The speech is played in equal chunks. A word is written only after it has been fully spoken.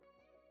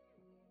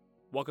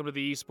Welcome to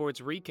the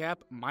eSports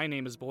Recap. My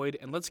name is Boyd,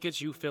 and let's get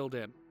you filled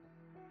in.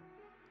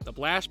 The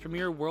Blast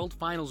Premier World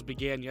Finals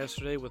began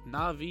yesterday with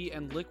Na'Vi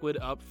and Liquid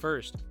up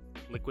first.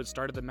 Liquid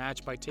started the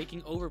match by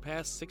taking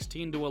Overpass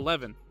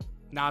 16-11.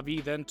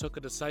 Na'Vi then took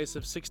a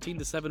decisive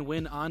 16-7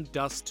 win on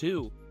Dust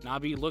 2.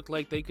 Na'Vi looked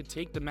like they could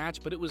take the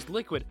match, but it was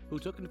Liquid who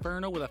took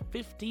Inferno with a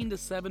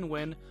 15-7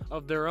 win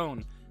of their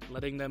own,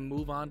 letting them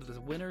move on to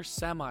the winner's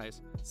semis,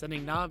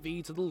 sending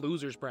Na'Vi to the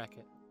losers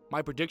bracket.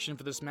 My prediction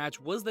for this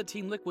match was that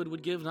Team Liquid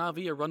would give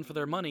Na'Vi a run for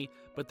their money,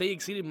 but they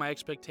exceeded my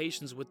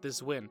expectations with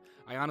this win.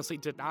 I honestly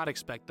did not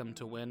expect them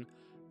to win,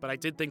 but I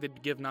did think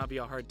they'd give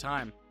Na'Vi a hard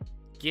time.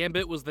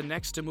 Gambit was the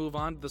next to move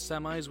on to the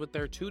semis with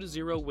their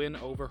 2-0 win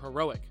over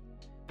Heroic.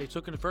 They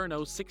took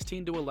Inferno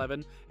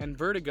 16-11 and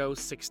Vertigo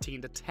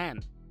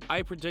 16-10.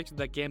 I predicted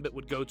that Gambit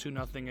would go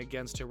 2-0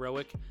 against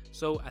Heroic,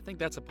 so I think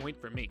that's a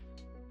point for me.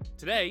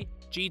 Today,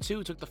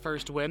 G2 took the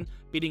first win,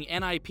 beating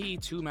NIP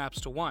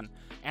 2-1.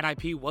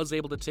 NIP was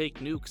able to take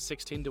Nuke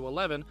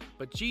 16-11,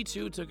 but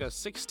G2 took a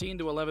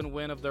 16-11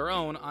 win of their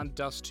own on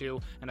Dust 2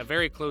 and a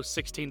very close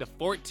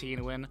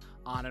 16-14 win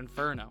on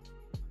Inferno.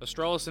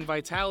 Astralis and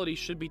Vitality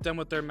should be done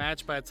with their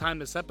match by the time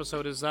this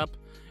episode is up,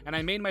 and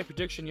I made my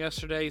prediction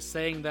yesterday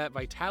saying that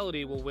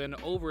Vitality will win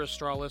over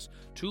Astralis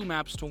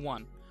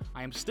 2-1.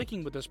 I am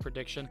sticking with this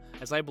prediction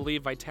as I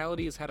believe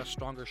Vitality has had a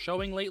stronger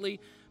showing lately,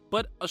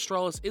 but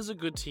Astralis is a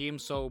good team,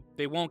 so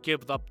they won't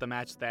give up the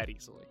match that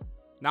easily.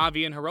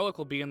 Na'Vi and Heroic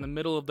will be in the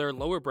middle of their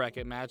lower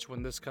bracket match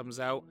when this comes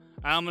out.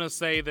 I'm going to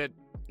say that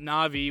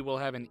Na'Vi will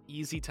have an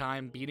easy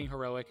time beating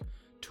Heroic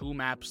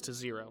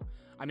 2-0.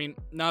 I mean,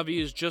 Na'Vi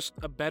is just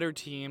a better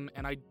team,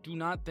 and I do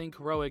not think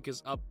Heroic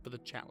is up for the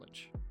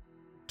challenge.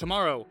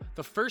 Tomorrow,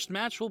 the first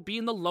match will be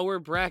in the lower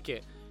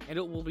bracket, and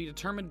it will be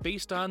determined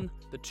based on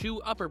the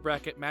two upper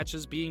bracket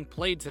matches being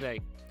played today.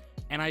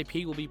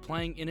 NIP will be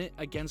playing in it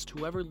against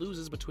whoever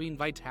loses between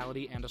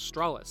Vitality and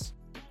Astralis.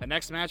 The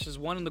next match is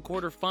one in the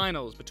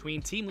quarterfinals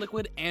between Team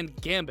Liquid and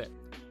Gambit.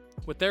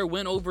 With their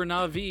win over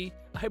Na'Vi,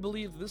 I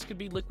believe this could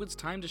be Liquid's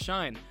time to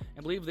shine,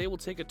 and believe they will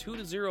take a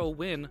 2-0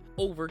 win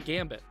over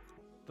Gambit.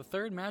 The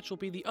third match will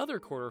be the other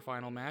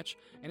quarterfinal match,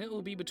 and it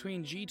will be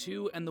between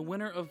G2 and the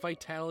winner of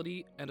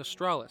Vitality and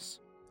Astralis.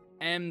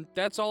 And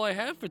that's all I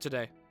have for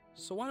today.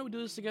 So why don't we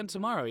do this again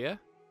tomorrow, yeah?